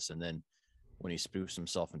Mysteries to this, and then when he spoofs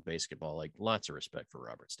himself in basketball, like lots of respect for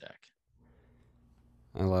Robert Stack.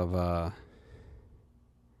 I love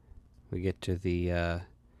we get to the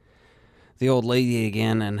old lady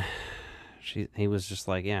again, and he was just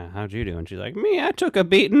like, yeah, how'd you do? And she's like, me, I took a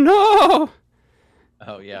beating. No.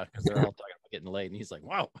 Oh yeah, because they're all talking about getting laid, and he's like,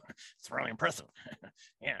 wow, it's really impressive.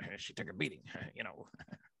 Yeah, she took a beating, you know.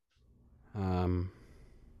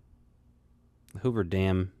 Hoover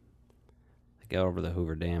Dam. They go over the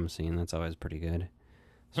Hoover Dam scene. That's always pretty good.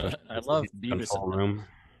 I love Beavis. Room.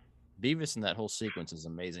 Beavis in that whole sequence is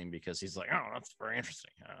amazing because he's like, oh, that's very interesting,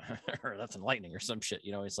 or that's enlightening, or some shit.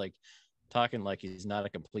 You know, he's like talking like he's not a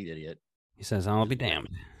complete idiot. He says, I'll be damned.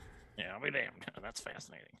 Yeah, I'll be damned. That's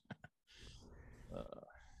fascinating.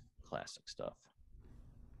 Classic stuff.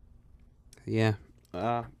 Yeah.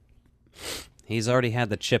 He's already had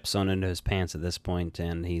the chip sewn into his pants at this point,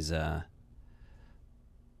 and he's like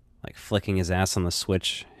flicking his ass on the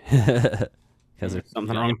switch because there's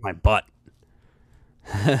something wrong with my butt.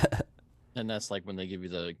 And that's like when they give you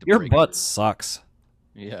the your butt sucks.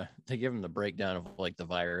 Yeah, they give him the breakdown of like the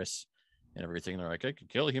virus and everything. They're like, it could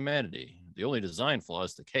kill humanity. The only design flaw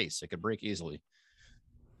is the case. It could break easily.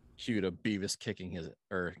 Cue to Beavis getting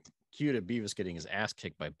his ass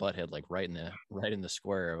kicked by Butthead, like right in the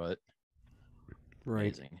square of it.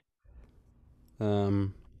 Right.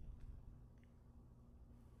 Amazing.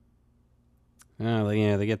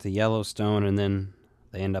 Yeah, they get to Yellowstone, and then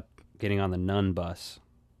they end up getting on the Nun bus.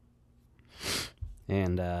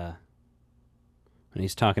 And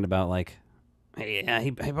he's talking about like,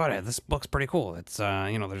 hey, buddy, this book's pretty cool. It's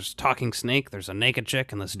there's a talking snake, there's a naked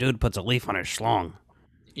chick, and this dude puts a leaf on his schlong.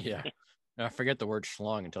 Yeah. I forget the word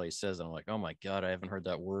schlong until he says it. I'm like, oh my God, I haven't heard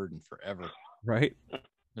that word in forever. Right?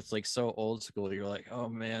 It's like so old school. You're like, oh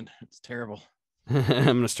man, it's terrible. I'm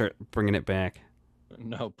going to start bringing it back.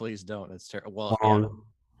 No, please don't. It's terrible. Well, yeah,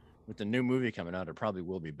 with the new movie coming out, it probably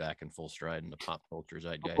will be back in full stride in the pop culture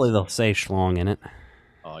zeitgeist. Hopefully they'll say schlong in it.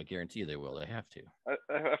 Oh, I guarantee you they will. They have to.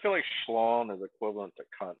 I feel like schlong is equivalent to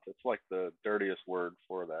cunt. It's like the dirtiest word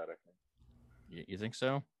for that, I think. You think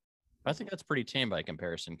so? I think that's pretty tame by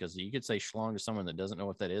comparison, because you could say schlong to someone that doesn't know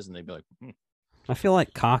what that is, and they'd be like, I feel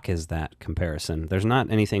like cock is that comparison. There's not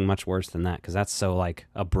anything much worse than that, because that's so like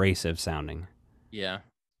abrasive sounding. Yeah.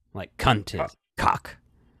 Like cunt is cock.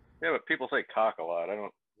 Yeah, but people say cock a lot.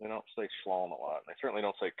 They don't say schlong a lot. They certainly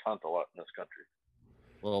don't say cunt a lot in this country.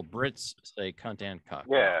 Well, Brits say cunt and cock.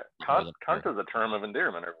 Yeah, cunt is a term of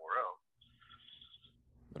endearment everywhere else.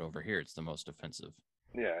 But over here, it's the most offensive.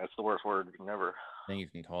 Yeah, it's the worst word you can ever. Thing you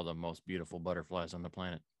can call the most beautiful butterflies on the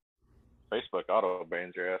planet. Facebook auto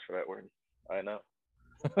bans your ass for that word. I know.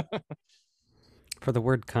 For the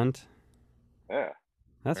word cunt? Yeah.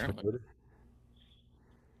 That's Apparently.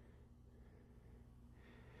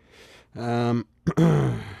 rude.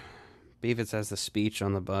 Beavis has the speech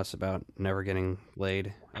on the bus about never getting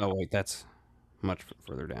laid. Oh, wait, that's much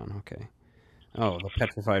further down. Okay. Oh, the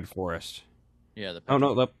petrified forest. Yeah, the Oh,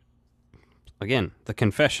 no, again, the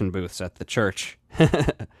confession booths at the church.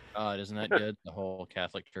 Isn't that good? The whole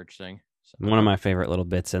Catholic Church thing. So. One of my favorite little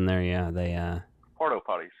bits in there, yeah. They, Porto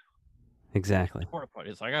potties. Exactly. Porta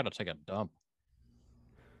potties. I gotta take a dump.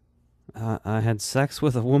 I had sex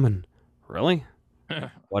with a woman. Really?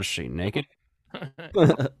 Was she naked?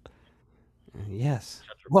 Yes.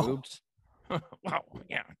 Shut your boobs. Wow.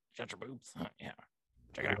 Yeah. Shut your boobs. Yeah.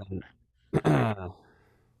 Check it out.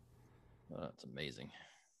 That's amazing.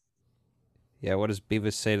 Yeah, what does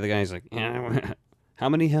Beavis say to the guy? He's like, yeah, how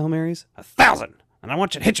many Hail Marys? 1,000. And I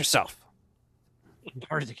want you to hit yourself. As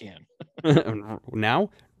hard as you can.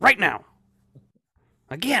 Now? Right now.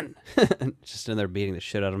 Again. Just in there beating the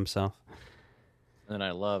shit out of himself. And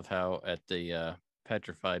I love how at the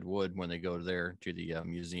Petrified Wood, when they go there to the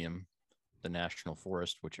museum, the National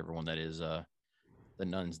Forest, whichever one that is, the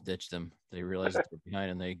nuns ditch them. They realize that they're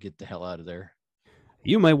behind and they get the hell out of there.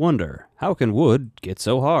 You may wonder, how can wood get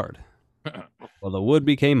so hard? Well, the wood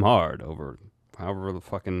became hard over however the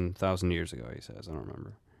fucking 1,000 years ago, he says. I don't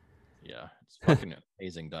remember. Yeah, it's fucking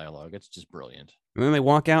amazing dialogue. It's just brilliant. And then they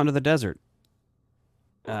walk out into the desert.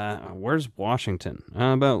 Where's Washington?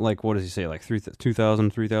 About, like, what does he say? Like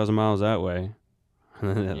 2,000, 3,000 miles that way.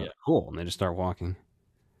 Yeah. Cool. And they just start walking.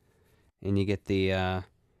 And you get the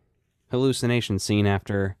hallucination scene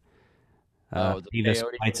after Beavis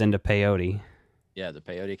bites into peyote. Yeah, the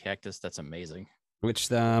peyote cactus. That's amazing.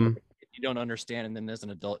 Which, you don't understand, and then as an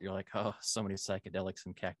adult, you're like, oh, so many psychedelics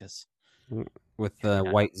in cactus. With the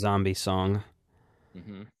White Zombie song.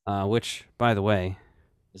 Mm-hmm. Which, by the way...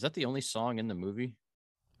 Is that the only song in the movie?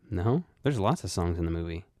 No, there's lots of songs in the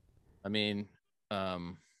movie. I mean,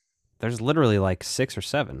 there's literally like 6 or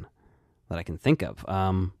 7 that I can think of.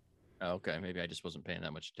 Okay, maybe I just wasn't paying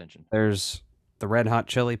that much attention. There's the Red Hot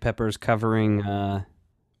Chili Peppers covering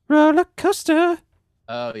Roller Coaster.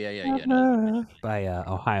 Oh, yeah. No. By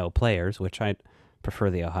Ohio Players, which I prefer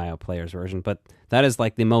the Ohio Players version, but that is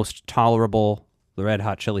like the most tolerable the Red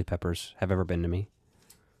Hot Chili Peppers have ever been to me.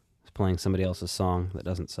 It's playing somebody else's song that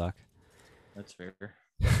doesn't suck. That's fair.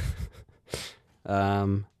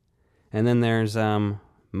 And then there's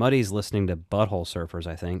Muddy's listening to Butthole Surfers,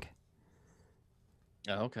 I think.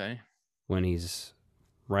 Oh, okay. When he's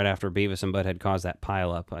right after Beavis and Butthead caused that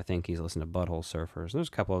pile up, I think he's listening to Butthole Surfers. There's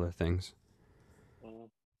a couple other things.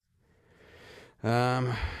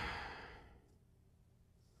 Where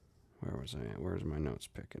was I at? Where's my notes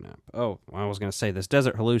picking up? Oh, I was going to say this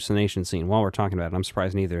desert hallucination scene. While we're talking about it, I'm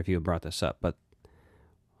surprised neither of you have brought this up, but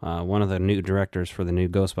one of the new directors for the new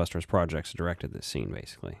Ghostbusters projects directed this scene,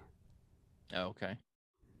 basically. Oh, okay.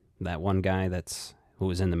 That one guy who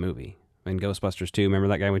was in the movie. In Ghostbusters 2, remember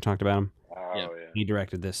that guy we talked about him? Oh, yeah. He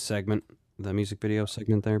directed this segment, the music video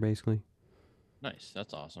segment there, basically. Nice.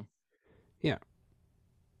 That's awesome. Yeah.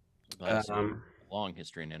 Long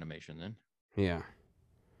history in animation, then. Yeah.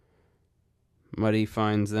 Muddy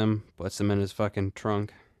finds them, puts them in his fucking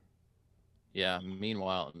trunk. Yeah.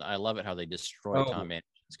 Meanwhile, I love it how they destroy Tom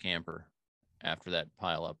Anderson's camper after that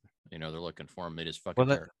pile up. You know, they're looking for him. They just fucking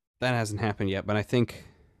that hasn't happened yet, but I think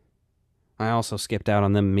I also skipped out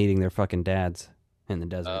on them meeting their fucking dads in the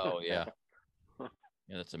desert. Oh, yeah.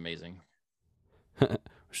 Yeah, that's amazing.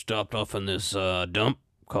 Stopped off in this dump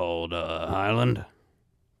called Highland.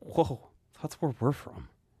 Whoa, that's where we're from.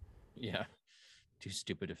 Yeah. Too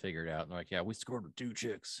stupid to figure it out. They're like, yeah, we scored with 2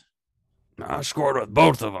 chicks. I scored with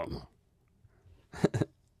both of them.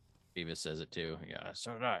 Beavis says it too. Yeah,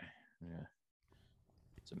 so did I. Yeah.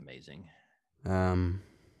 It's amazing.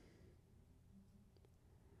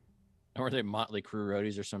 Or were they Motley Crue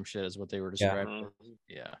roadies or some shit is what they were describing?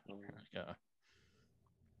 Yeah.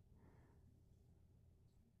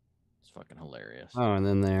 It's fucking hilarious. Oh, and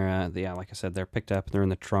then they're, like I said, they're picked up, they're in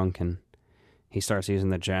the trunk, and he starts using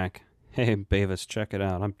the jack. Hey, Beavis, check it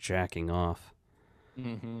out. I'm jacking off.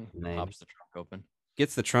 Mm-hmm. Pops the trunk open.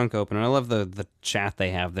 Gets the trunk open, and I love the chat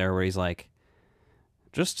they have there where he's like,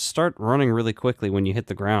 just start running really quickly when you hit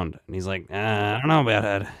the ground. And he's like, I don't know about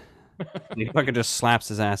that. He fucking just slaps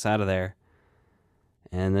his ass out of there.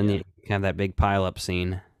 And then you have that big pile-up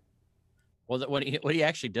scene. Well, what he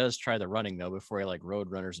actually does try the running, though, before he, like, road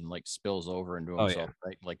runners and, like, spills over into himself,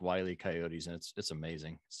 right? Like Wile E. Coyotes, and it's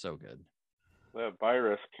amazing. It's so good. The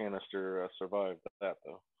virus canister survived that,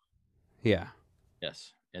 though. Yeah.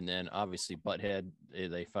 Yes. And then, obviously, Butthead,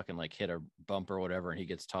 they fucking, like, hit a bump or whatever, and he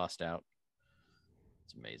gets tossed out.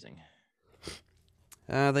 It's amazing.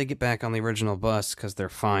 They get back on the original bus because they're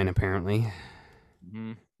fine, apparently.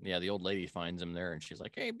 Mm-hmm. Yeah, the old lady finds him there, and she's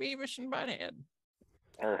like, "Hey, Beavis and Butthead."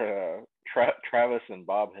 Or Travis and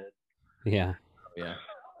Bobhead. Yeah. Yeah.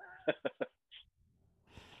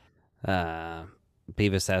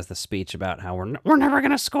 Beavis has the speech about how we're never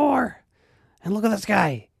gonna score, and look at this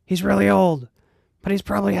guy. He's really old, but he's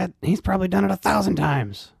probably done it 1,000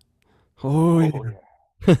 times. Oh yeah.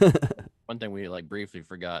 One thing we briefly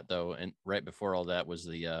forgot though, and right before all that was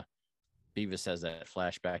the Beavis has that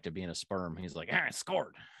flashback to being a sperm. He's like, I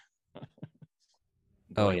scored.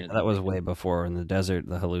 Oh yeah, that was way before in the desert,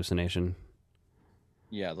 the hallucination.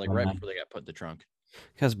 Yeah, right before they got put in the trunk.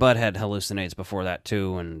 Because Butthead hallucinates before that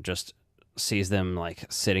too, and just sees them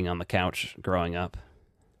sitting on the couch growing up.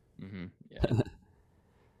 Mm-hmm. Yeah.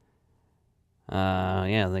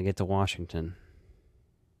 Yeah, they get to Washington.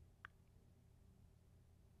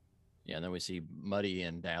 Yeah, and then we see Muddy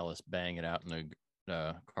and Dallas bang it out in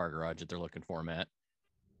the car garage that they're looking for him at.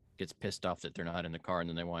 Gets pissed off that they're not in the car, and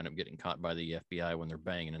then they wind up getting caught by the FBI when they're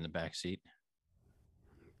banging in the back seat.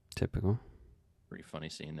 Typical. Pretty funny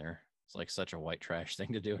scene there. It's like such a white trash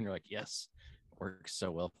thing to do, and you're like, yes, works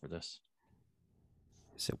so well for this.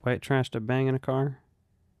 Is it white trash to bang in a car?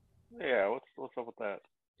 Yeah, what's up with that?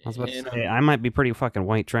 I was about to say, I might be pretty fucking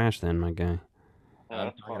white trash then, my guy.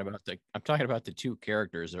 I'm talking about the two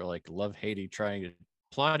characters. They're like love-hating,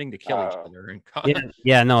 plotting to kill each other. And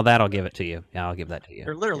yeah, no, that'll give it to you. Yeah, I'll give that to you.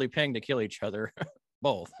 They're literally paying to kill each other,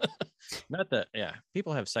 both. Not that, yeah.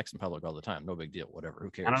 People have sex in public all the time. No big deal. Whatever.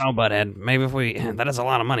 Who cares? I don't know, Butthead. Maybe that is a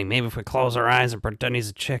lot of money. Maybe if we close our eyes and pretend he's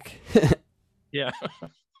a chick. Yeah.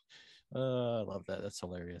 I love that. That's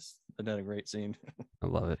hilarious. Isn't that a great scene? I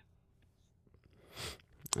love it.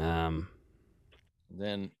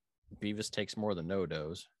 Then Beavis takes more of the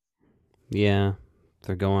no-dos. Yeah.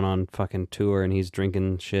 They're going on fucking tour and he's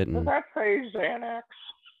drinking shit. And... Does that say Xanax?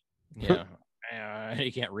 Yeah.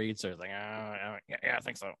 He can't read, so he's like, yeah, I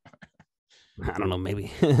think so. I don't know,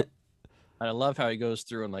 maybe. I love how he goes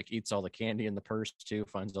through and eats all the candy in the purse too,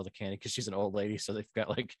 finds all the candy because she's an old lady, so they've got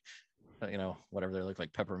whatever they look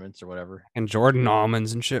like, peppermints or whatever. And Jordan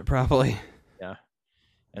almonds and shit, probably. Yeah.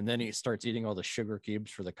 And then he starts eating all the sugar cubes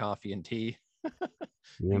for the coffee and tea.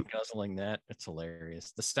 Yep. And guzzling that. It's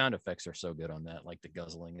hilarious. The sound effects are so good on that, like the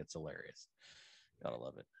guzzling. It's hilarious. Gotta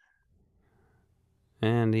love it.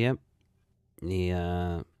 And yep, he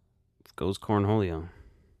goes Cornholio.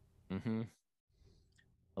 Mm-hmm.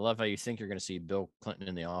 I love how you think you're going to see Bill Clinton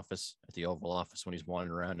in the office, at the Oval Office, when he's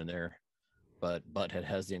wandering around in there. But Butthead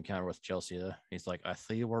has the encounter with Chelsea. He's like, I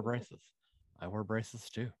see you wear bracelets. I wear bracelets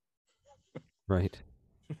too. Right.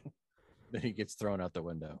 Then he gets thrown out the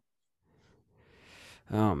window.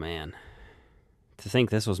 Oh, man. To think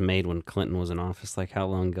this was made when Clinton was in office, how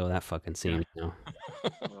long ago that fucking seems now.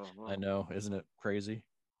 I know, isn't it crazy?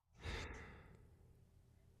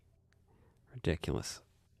 Ridiculous.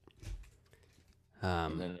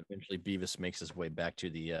 And then eventually Beavis makes his way back to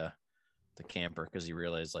the camper because he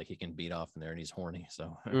realized he can beat off in there and he's horny.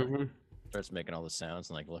 So starts making all the sounds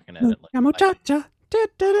and looking at it. Muchacha.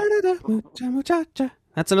 Muchacha.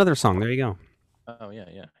 That's another song. There you go. Oh, yeah.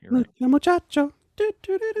 You're right. Muchacho.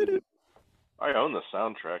 I own the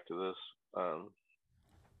soundtrack to this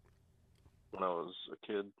when I was a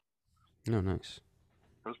kid. Oh, nice.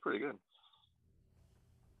 It was pretty good.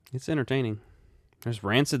 It's entertaining. There's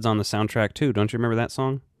Rancid's on the soundtrack, too. Don't you remember that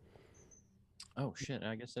song? Oh, shit.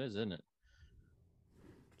 I guess it is, isn't it?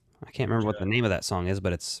 I can't remember what the name of that song is,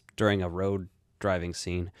 but it's during a road driving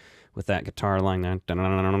scene with that guitar line there.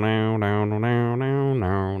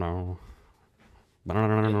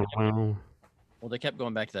 Well, they kept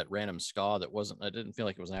going back to that random ska that wasn't. I didn't feel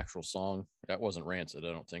like it was an actual song. That wasn't Rancid,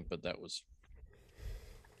 I don't think, but that was.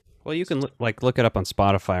 Well, you can look it up on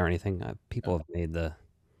Spotify or anything. People have made the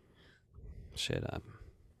shit up.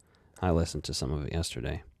 I listened to some of it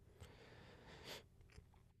yesterday.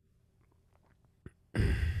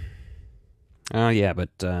 Oh yeah,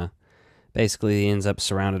 but basically he ends up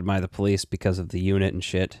surrounded by the police because of the unit and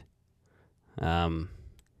shit. My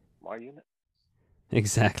unit?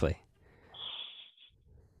 Exactly.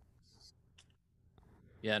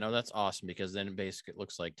 Yeah, no, that's awesome because then basically it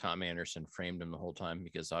looks like Tom Anderson framed him the whole time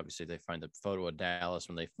because obviously they find the photo of Dallas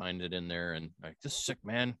when they find it in there and this sick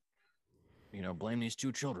man, blame these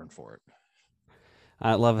two children for it.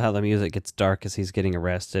 I love how the music gets dark as he's getting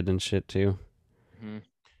arrested and shit too. Mm-hmm.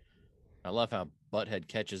 I love how Butthead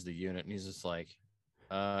catches the unit and he's just like,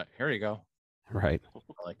 here you go. Right.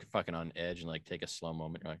 Fucking on edge and take a slow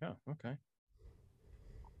moment. You're like, oh, okay.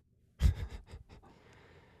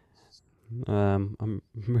 I'm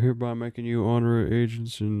hereby making you honorary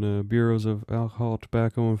agents in bureaus of alcohol,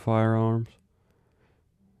 tobacco, and firearms.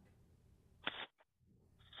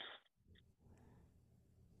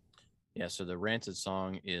 Yeah, so the Rancid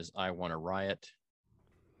song is I Want to Riot.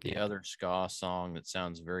 The other ska song that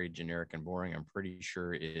sounds very generic and boring, I'm pretty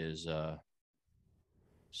sure is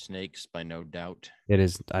Snakes by No Doubt. It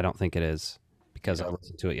is. I don't think it is, because I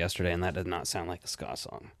listened to it yesterday, and that did not sound like a ska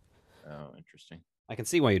song. Oh, interesting. I can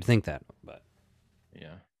see why you'd think that, but...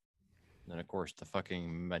 Yeah. And then, of course, the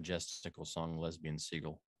fucking majestical song Lesbian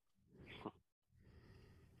Seagull.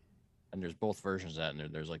 And there's both versions of that,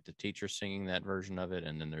 and there's like the teacher singing that version of it,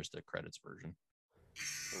 and then there's the credits version.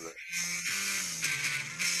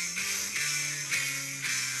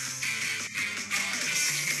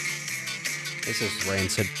 This is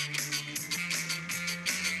Rancid.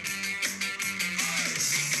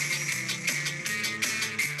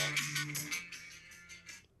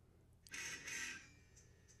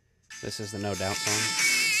 This is the No Doubt song.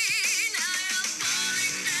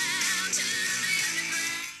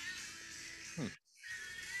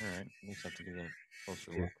 All right, I guess I have to give it a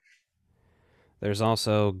closer look. There's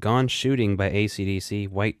also Gone Shooting by AC/DC,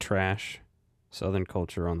 White Trash, Southern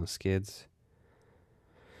Culture on the Skids.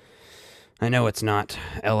 I know it's not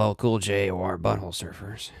LL Cool J or Butthole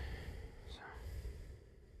Surfers.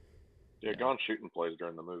 Yeah, Gone Shooting plays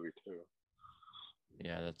during the movie too.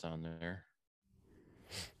 Yeah, that's on there.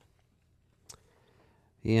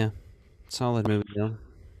 Yeah, solid movie though.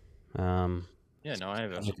 Yeah, no, I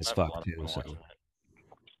have as a fuck lot of too. fun So watching it.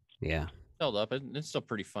 yeah, Held up. It's still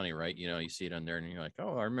pretty funny, right? You know, you see it on there, and you're like,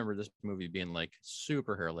 "Oh, I remember this movie being like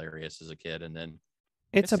super hilarious as a kid," and then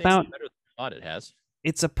it's aged about. better than I thought it has.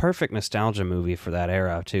 It's a perfect nostalgia movie for that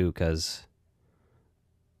era too, because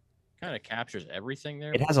Kind of captures everything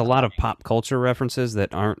there. it has a lot of pop culture references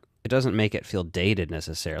that aren't. It doesn't make it feel dated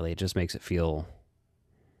necessarily. It just makes it feel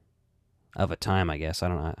of a time, I guess. I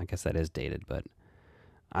don't know. I guess that is dated, but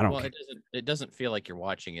I don't. Well, it doesn't feel like you're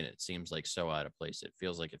watching it. It seems like so out of place. It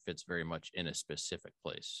feels like it fits very much in a specific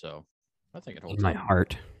place. So I think it holds in my up.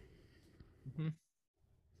 heart. Mm-hmm.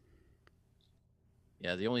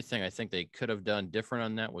 Yeah, the only thing I think they could have done different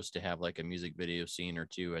on that was to have like a music video scene or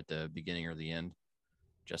two at the beginning or the end.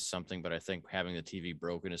 Just something, but I think having the TV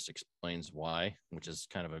broken just explains why, which is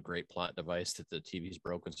kind of a great plot device that the TV's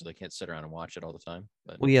broken so they can't sit around and watch it all the time.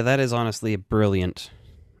 But Well, yeah, that is honestly a brilliant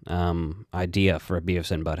idea for a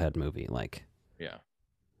Beavis and Butthead movie. Like, yeah,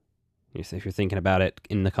 if you're thinking about it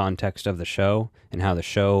in the context of the show and how the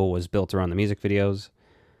show was built around the music videos.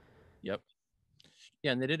 Yep.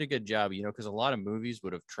 Yeah, and they did a good job, you know, because a lot of movies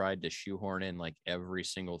would have tried to shoehorn in like every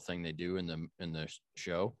single thing they do in the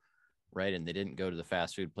show, right? And they didn't go to the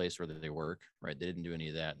fast food place where they work, right? They didn't do any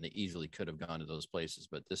of that, and they easily could have gone to those places.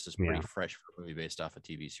 But this is pretty fresh for a movie based off a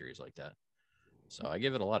TV series like that. So I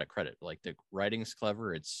give it a lot of credit. Like the writing's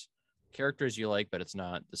clever. It's characters you like, but it's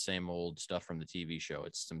not the same old stuff from the TV show.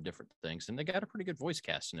 It's some different things, and they got a pretty good voice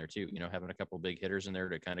cast in there too. You know, having a couple big hitters in there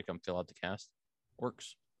to kind of come fill out the cast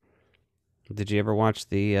works. Did you ever watch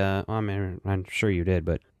the? I mean, I'm sure you did,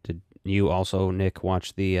 but did you also, Nick,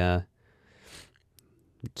 watch the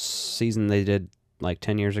season they did like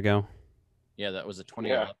 10 years ago? Yeah, that was a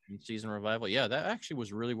 2011 season revival. Yeah, that actually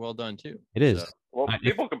was really well done too. It is. So, well,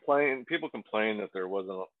 people complain that there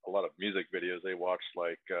wasn't a lot of music videos. They watched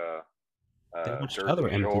like they watched Jersey other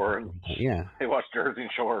Shore, and they watched Jersey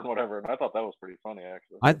Shore and whatever. And I thought that was pretty funny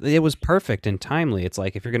actually. It was perfect and timely. It's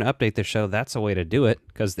like if you're going to update the show, that's a way to do it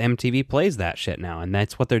because MTV plays that shit now, and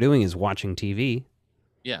that's what they're doing is watching TV.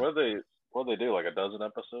 Yeah. What do they do? Like a dozen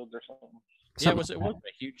episodes or something? Yeah, it wasn't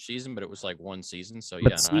a huge season, but it was like one season. So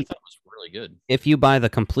But yeah, see, I thought it was really good. If you buy the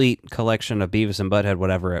complete collection of Beavis and Butthead,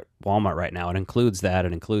 whatever, at Walmart right now, it includes that,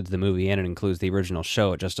 it includes the movie, and it includes the original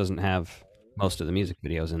show. It just doesn't have most of the music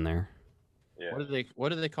videos in there. Yeah. What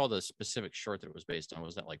do they call the specific short that it was based on?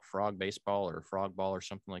 Was that like Frog Baseball or Frog Ball or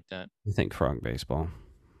something like that? I think Frog Baseball.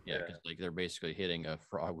 Yeah, because like they're basically hitting a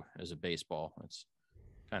frog as a baseball. It's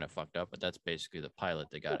kind of fucked up, but that's basically the pilot.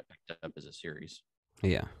 They got it picked up as a series.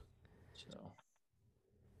 Yeah. So,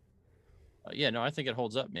 yeah, no, I think it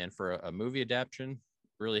holds up, man. For a movie adaptation,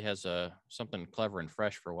 really has something clever and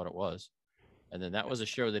fresh for what it was. And then that was a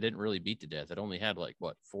show that didn't really beat to death. It only had like,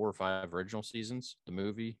 4 or 5 original seasons, the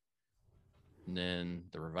movie, and then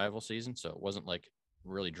the revival season. So it wasn't like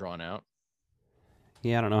really drawn out.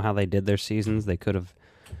 Yeah, I don't know how they did their seasons. They could have,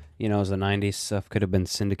 as the 90s stuff could have been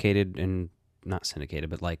syndicated and not syndicated,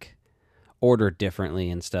 but like ordered differently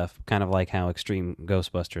and stuff. Kind of like how Extreme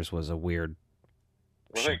Ghostbusters was a weird.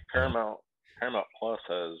 I think Paramount Plus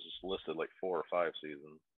has listed like 4 or 5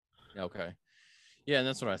 seasons. Okay. Yeah, and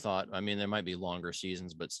that's what I thought. I mean, there might be longer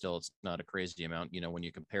seasons, but still, it's not a crazy amount. You know, when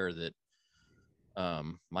you compare that,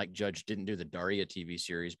 Mike Judge didn't do the Daria TV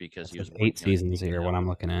series because he was 8 seasons here. What I'm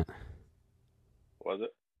looking at. Was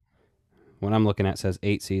it? What I'm looking at says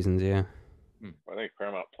 8 seasons. Yeah. I think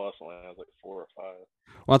Paramount Plus only has like 4 or 5.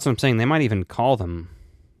 Well, that's what I'm saying. They might even call them.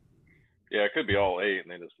 Yeah, it could be all 8,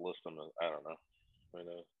 and they just list them as, I don't know. Who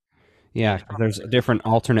knows? Yeah, 'cause there's different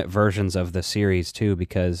alternate versions of the series too,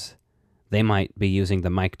 because they might be using the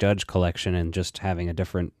Mike Judge collection and just having a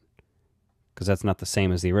different, because that's not the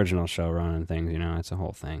same as the original showrun and things. You know, it's a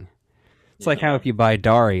whole thing. It's like how if you buy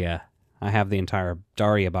Daria, I have the entire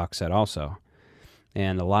Daria box set also,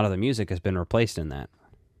 and a lot of the music has been replaced in that.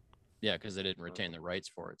 Yeah, because they didn't retain the rights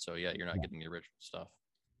for it. So yeah, you're not getting the original stuff.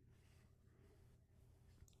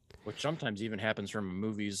 Which sometimes even happens from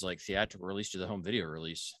movies like theatrical release to the home video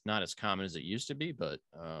release. Not as common as it used to be, but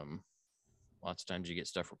lots of times you get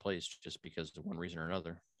stuff replaced just because of one reason or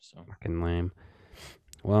another. So fucking lame.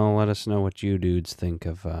 Well, let us know what you dudes think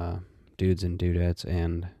of dudes and dudettes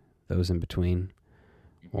and those in between,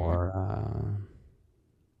 or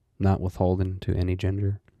not withholding to any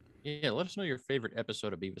gender. Yeah, let us know your favorite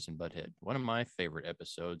episode of Beavis and Butthead. One of my favorite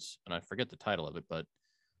episodes, and I forget the title of it, but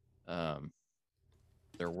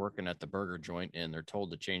they're working at the burger joint and they're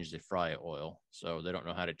told to change the fry oil. So they don't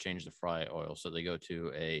know how to change the fry oil. So they go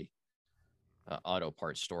to a auto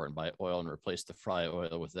parts store and buy oil and replace the fry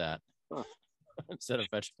oil with that instead of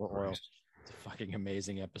vegetable oil. It's a fucking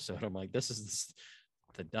amazing episode. I'm like, this is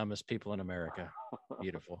the dumbest people in America.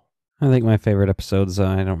 Beautiful. I think my favorite episodes,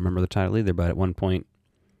 I don't remember the title either, but at one point,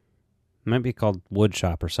 it might be called Wood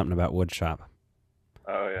Shop or something about wood shop.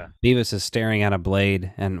 Oh, yeah. Beavis is staring at a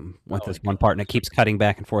blade and with this one part, and it keeps cutting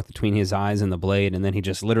back and forth between his eyes and the blade, and then he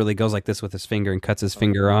just literally goes like this with his finger and cuts his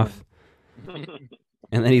finger off. And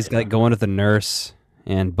then he's like going to the nurse,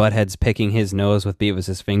 and Butthead's picking his nose with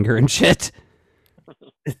Beavis's finger and shit.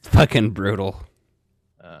 It's fucking brutal.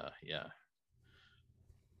 Yeah.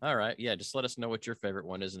 All right. Yeah, just let us know what your favorite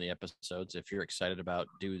one is in the episodes, if you're excited about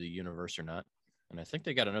Do the Universe or not. And I think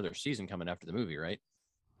they got another season coming after the movie, right?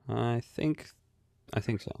 I think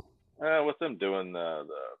so. With them doing the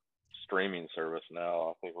streaming service now,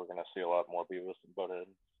 I think we're going to see a lot more Beavis and Butthead.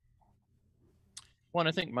 Well, and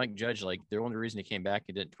I think Mike Judge, like, the only reason he came back,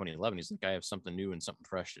 he did in 2011, he's like, I have something new and something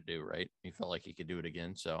fresh to do, right? He felt like he could do it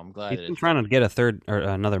again, so I'm glad. He's been trying to get a third or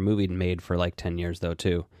another movie made for like 10 years, though,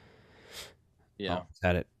 too. Yeah. He's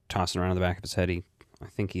had it tossing around in the back of his head. I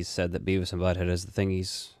think he said that Beavis and Butthead is the thing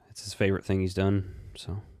it's his favorite thing he's done,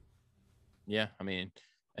 so. Yeah, I mean,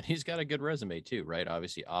 and he's got a good resume, too, right?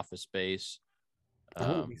 Obviously, Office Space. I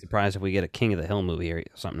wouldn't be surprised if we get a King of the Hill movie or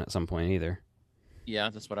something at some point, either. Yeah,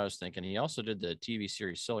 that's what I was thinking. He also did the TV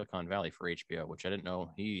series Silicon Valley for HBO, which I didn't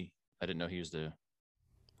know he was the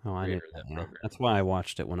creator of that program. That's why I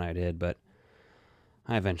watched it when I did, but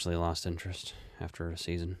I eventually lost interest after a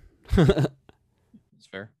season. That's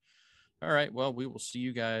fair. All right, well, we will see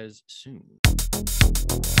you guys soon.